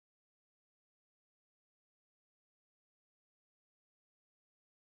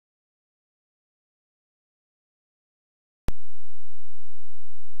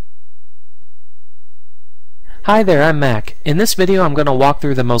Hi there, I'm Mac. In this video I'm going to walk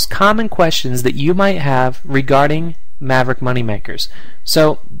through the most common questions that you might have regarding Maverick Moneymakers.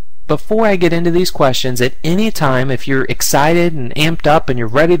 So before I get into these questions, at any time if you're excited and amped up and you're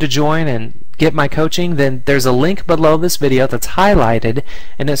ready to join and get my coaching, then there's a link below this video that's highlighted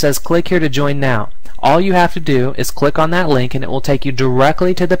and it says click here to join now. All you have to do is click on that link and it will take you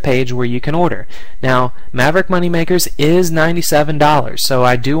directly to the page where you can order. Now, Maverick Moneymakers is $97, so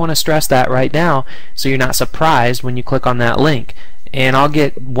I do want to stress that right now so you're not surprised when you click on that link. And I'll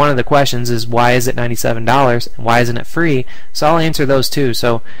get one of the questions is why is it $97 and why isn't it free? So I'll answer those too.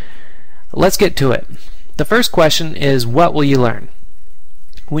 So let's get to it. The first question is, what will you learn?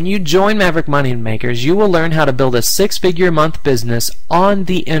 When you join Maverick Moneymakers, you will learn how to build a six-figure a month business on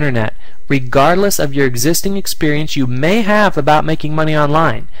the internet, regardless of your existing experience you may have about making money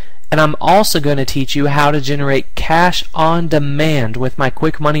online. And I'm also going to teach you how to generate cash on demand with my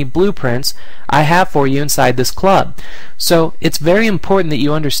quick money blueprints I have for you inside this club. So it's very important that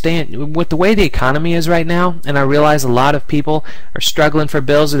you understand with the way the economy is right now, and I realize a lot of people are struggling for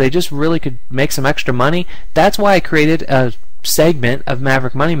bills or they just really could make some extra money. That's why I created a segment of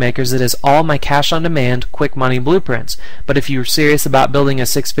Maverick Moneymakers that is all my cash on demand quick money blueprints. But if you're serious about building a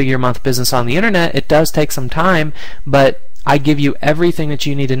six-figure a month business on the internet, it does take some time, but I give you everything that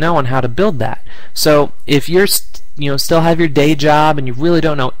you need to know on how to build that. So if you're still have your day job and you really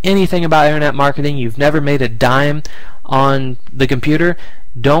don't know anything about internet marketing, you've never made a dime on the computer,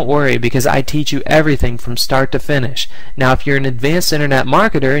 don't worry, because I teach you everything from start to finish. Now if you're an advanced internet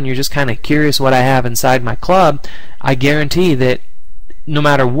marketer and you're just kind of curious what I have inside my club, I guarantee that no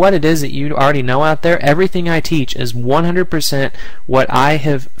matter what it is that you already know out there, everything I teach is 100% what I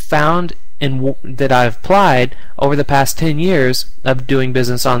have found and that I've applied over the past 10 years of doing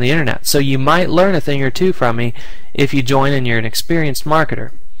business on the internet. So you might learn a thing or two from me if you join and you're an experienced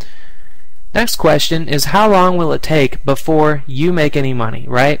marketer. Next question is, how long will it take before you make any money,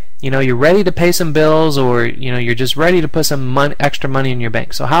 right? You're ready to pay some bills, or you're just ready to put some extra money in your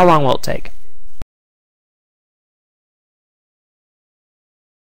bank. So how long will it take?